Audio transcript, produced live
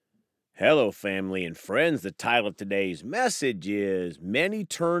Hello, family and friends. The title of today's message is Many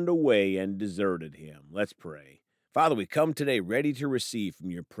Turned Away and Deserted Him. Let's pray. Father, we come today ready to receive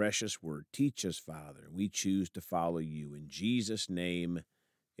from your precious word. Teach us, Father. We choose to follow you. In Jesus' name,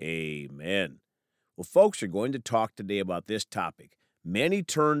 amen. Well, folks are going to talk today about this topic. Many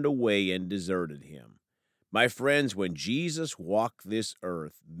turned away and deserted him. My friends, when Jesus walked this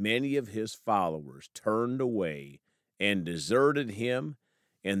earth, many of his followers turned away and deserted him,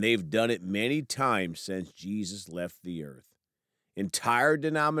 and they've done it many times since Jesus left the earth. Entire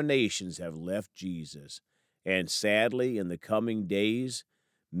denominations have left Jesus, and sadly, in the coming days,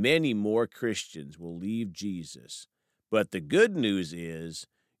 many more Christians will leave Jesus. But the good news is,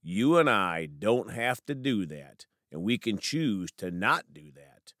 you and I don't have to do that, and we can choose to not do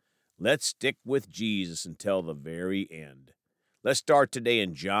that. Let's stick with Jesus until the very end. Let's start today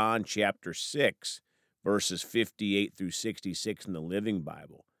in John chapter 6, verses 58 through 66 in the Living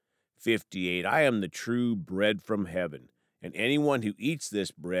Bible. 58, I am the true bread from heaven, and anyone who eats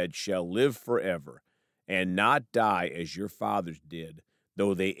this bread shall live forever, and not die as your fathers did,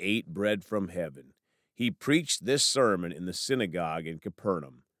 though they ate bread from heaven. He preached this sermon in the synagogue in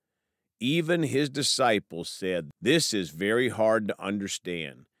Capernaum. Even his disciples said, This is very hard to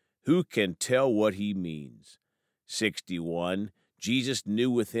understand. Who can tell what he means? 61, Jesus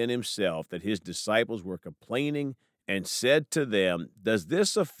knew within himself that his disciples were complaining and said to them, Does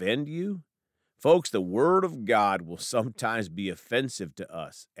this offend you? Folks, the Word of God will sometimes be offensive to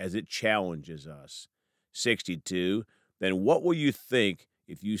us as it challenges us. 62, Then what will you think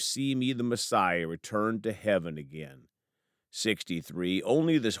if you see me, the Messiah, return to heaven again? 63,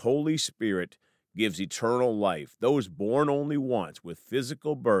 Only this Holy Spirit gives eternal life. Those born only once with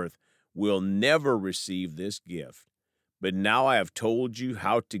physical birth will never receive this gift. But now I have told you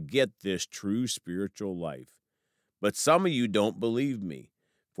how to get this true spiritual life. But some of you don't believe me,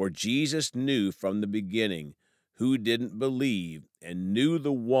 for Jesus knew from the beginning who didn't believe and knew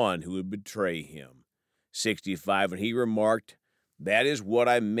the one who would betray him. 65, and he remarked, That is what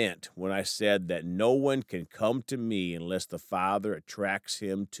I meant when I said that no one can come to me unless the Father attracts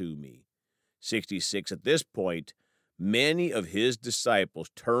him to me. 66, at this point, many of his disciples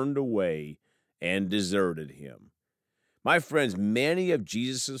turned away and deserted him. My friends, many of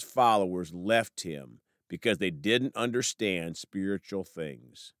Jesus' followers left him because they didn't understand spiritual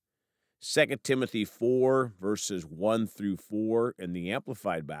things. 2 Timothy 4, verses 1 through 4 in the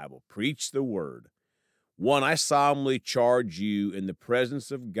Amplified Bible, preach the word. 1, I solemnly charge you in the presence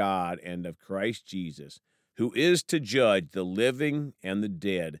of God and of Christ Jesus, who is to judge the living and the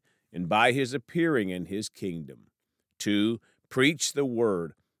dead, and by his appearing in his kingdom. 2, preach the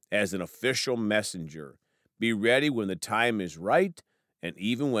word as an official messenger. Be ready when the time is right and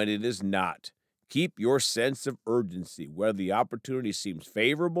even when it is not. Keep your sense of urgency, whether the opportunity seems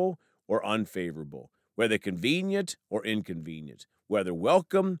favorable or unfavorable, whether convenient or inconvenient, whether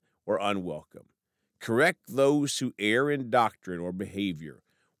welcome or unwelcome. Correct those who err in doctrine or behavior.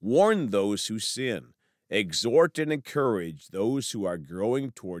 Warn those who sin. Exhort and encourage those who are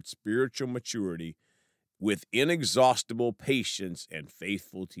growing toward spiritual maturity with inexhaustible patience and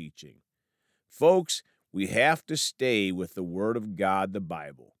faithful teaching. Folks, we have to stay with the Word of God, the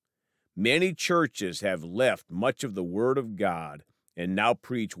Bible. Many churches have left much of the Word of God and now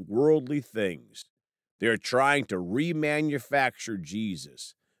preach worldly things. They're trying to remanufacture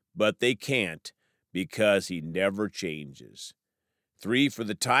Jesus, but they can't because he never changes. 3, for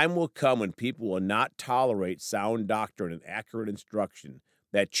the time will come when people will not tolerate sound doctrine and accurate instruction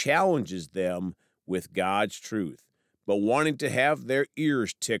that challenges them with God's truth, but wanting to have their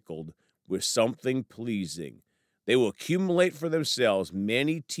ears tickled with something pleasing. They will accumulate for themselves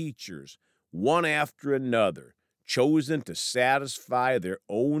many teachers, one after another, chosen to satisfy their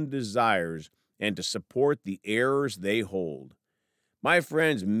own desires and to support the errors they hold. My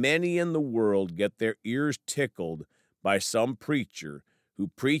friends, many in the world get their ears tickled by some preacher who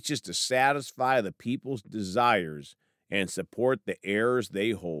preaches to satisfy the people's desires and support the errors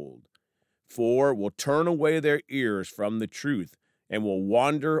they hold. 4, will turn away their ears from the truth and will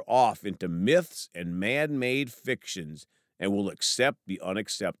wander off into myths and man-made fictions and will accept the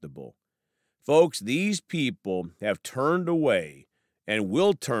unacceptable. Folks, these people have turned away and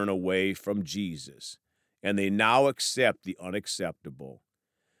will turn away from Jesus, and they now accept the unacceptable.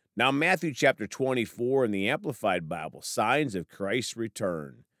 Now, Matthew chapter 24 in the Amplified Bible, signs of Christ's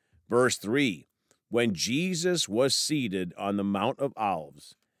return. Verse 3, when Jesus was seated on the Mount of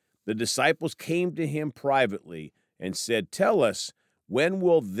Olives, the disciples came to him privately and said, Tell us, when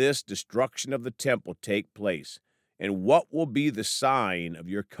will this destruction of the temple take place? And what will be the sign of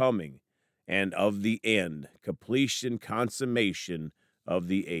your coming and of the end, completion, consummation of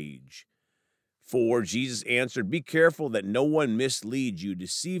the age. 4, Jesus answered, "Be careful that no one misleads you,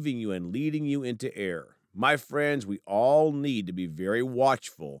 deceiving you and leading you into error." My friends, we all need to be very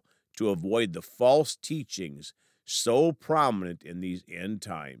watchful to avoid the false teachings so prominent in these end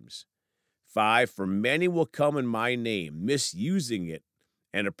times. 5, for many will come in my name, misusing it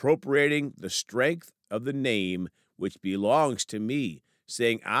and appropriating the strength of the name which belongs to me,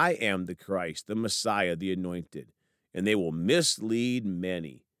 saying, I am the Christ, the Messiah, the Anointed, and they will mislead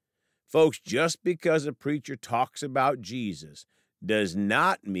many. Folks, just because a preacher talks about Jesus does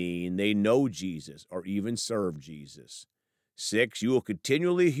not mean they know Jesus or even serve Jesus. 6, you will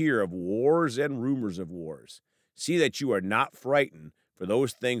continually hear of wars and rumors of wars. See that you are not frightened, for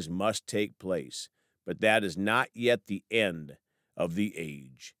those things must take place, but that is not yet the end of the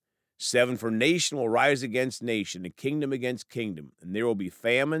age. 7, for nation will rise against nation, and kingdom against kingdom, and there will be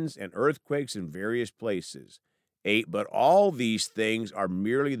famines and earthquakes in various places. 8, but all these things are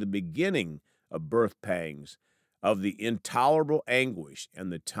merely the beginning of birth pangs, of the intolerable anguish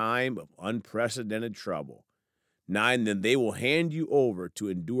and the time of unprecedented trouble. 9, then they will hand you over to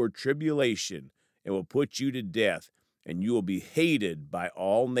endure tribulation and will put you to death, and you will be hated by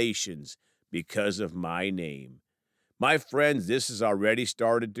all nations because of my name. My friends, this has already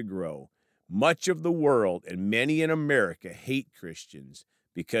started to grow. Much of the world and many in America hate Christians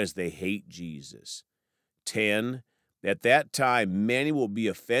because they hate Jesus. 10, at that time many will be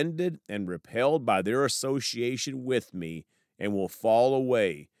offended and repelled by their association with me and will fall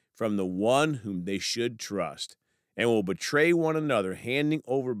away from the one whom they should trust, and will betray one another, handing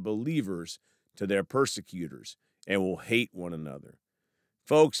over believers to their persecutors, and will hate one another.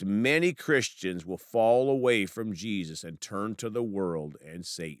 Folks, many Christians will fall away from Jesus and turn to the world and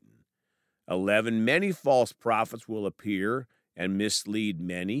Satan. 11, many false prophets will appear and mislead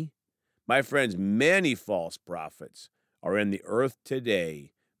many. My friends, many false prophets are in the earth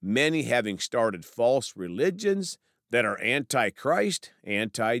today, many having started false religions that are anti-Christ,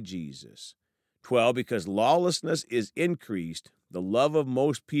 anti-Jesus. 12, because lawlessness is increased, the love of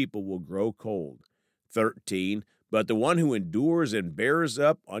most people will grow cold. 13, but the one who endures and bears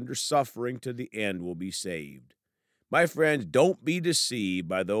up under suffering to the end will be saved. My friends, don't be deceived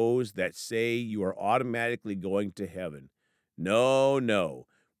by those that say you are automatically going to heaven. No.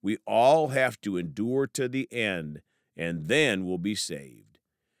 We all have to endure to the end, and then we'll be saved.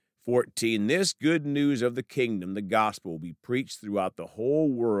 14, this good news of the kingdom, the gospel, will be preached throughout the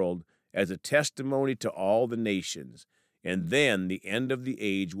whole world as a testimony to all the nations, and then the end of the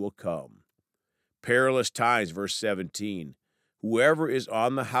age will come. Perilous times, verse 17. Whoever is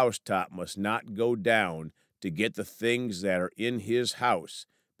on the housetop must not go down to get the things that are in his house,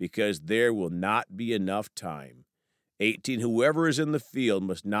 because there will not be enough time. 18, whoever is in the field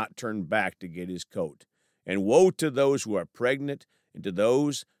must not turn back to get his coat. And woe to those who are pregnant and to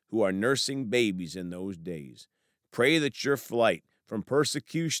those who are nursing babies in those days. Pray that your flight from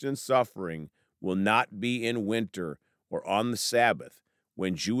persecution and suffering will not be in winter or on the Sabbath,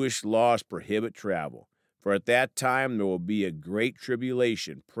 when Jewish laws prohibit travel. For at that time there will be a great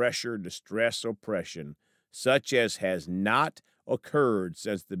tribulation, pressure, distress, oppression, such as has not occurred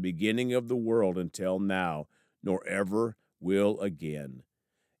since the beginning of the world until now, nor ever will again.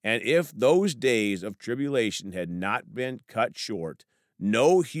 And if those days of tribulation had not been cut short,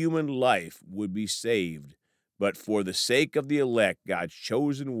 no human life would be saved. But for the sake of the elect, God's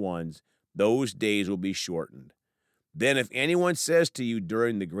chosen ones, those days will be shortened. Then if anyone says to you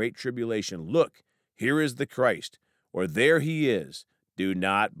during the great tribulation, look, here is the Christ, or there he is, do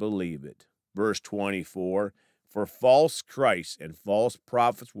not believe it. Verse 24, for false Christs and false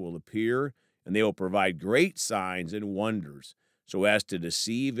prophets will appear, and they will provide great signs and wonders, so as to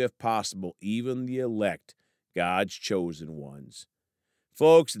deceive, if possible, even the elect, God's chosen ones.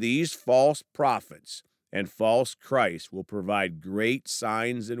 Folks, these false prophets and false Christs will provide great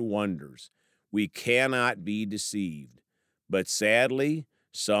signs and wonders. We cannot be deceived, but sadly,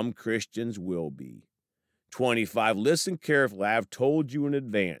 some Christians will be. 25, listen carefully, I have told you in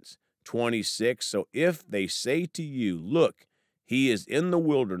advance. 26, so if they say to you, look, he is in the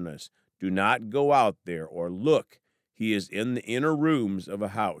wilderness, do not go out there, or look, he is in the inner rooms of a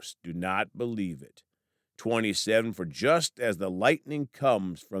house, do not believe it. 27, for just as the lightning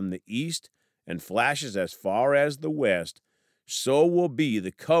comes from the east and flashes as far as the west, so will be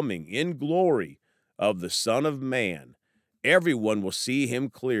the coming in glory of the Son of Man. Everyone will see him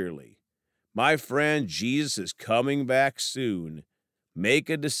clearly. My friend, Jesus is coming back soon. Make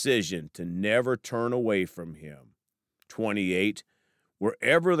a decision to never turn away from him. 28,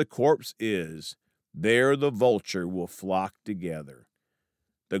 wherever the corpse is, there the vulture will flock together.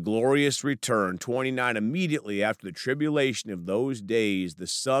 the glorious return. 29, immediately after the tribulation of those days, the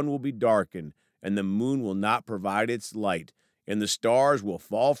sun will be darkened, and the moon will not provide its light, and the stars will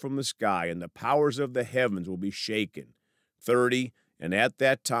fall from the sky, and the powers of the heavens will be shaken. 30, and at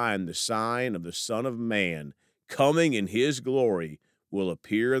that time the sign of the Son of Man, coming in his glory, will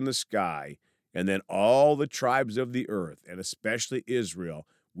appear in the sky, and then all the tribes of the earth, and especially Israel,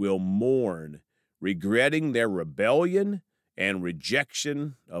 will mourn, regretting their rebellion and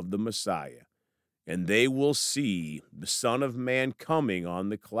rejection of the Messiah. And they will see the Son of Man coming on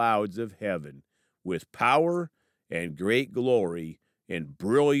the clouds of heaven with power and great glory and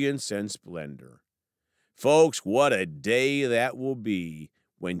brilliance and splendor. Folks, what a day that will be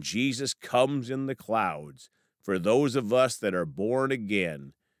when Jesus comes in the clouds for those of us that are born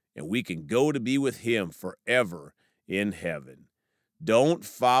again, and we can go to be with him forever in heaven. Don't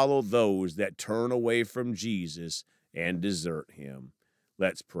follow those that turn away from Jesus and desert him.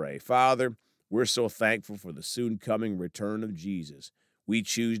 Let's pray. Father, we're so thankful for the soon coming return of Jesus. We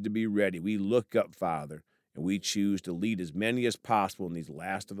choose to be ready. We look up, Father, and we choose to lead as many as possible in these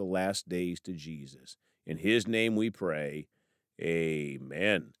last of the last days to Jesus. In his name we pray,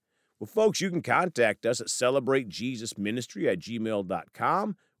 amen. Well, folks, you can contact us at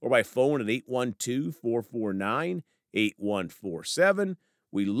celebratejesusministry@gmail.com or by phone at 812-449-8147.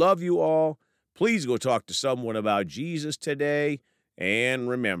 We love you all. Please go talk to someone about Jesus today. And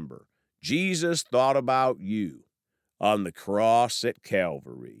remember, Jesus thought about you on the cross at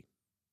Calvary.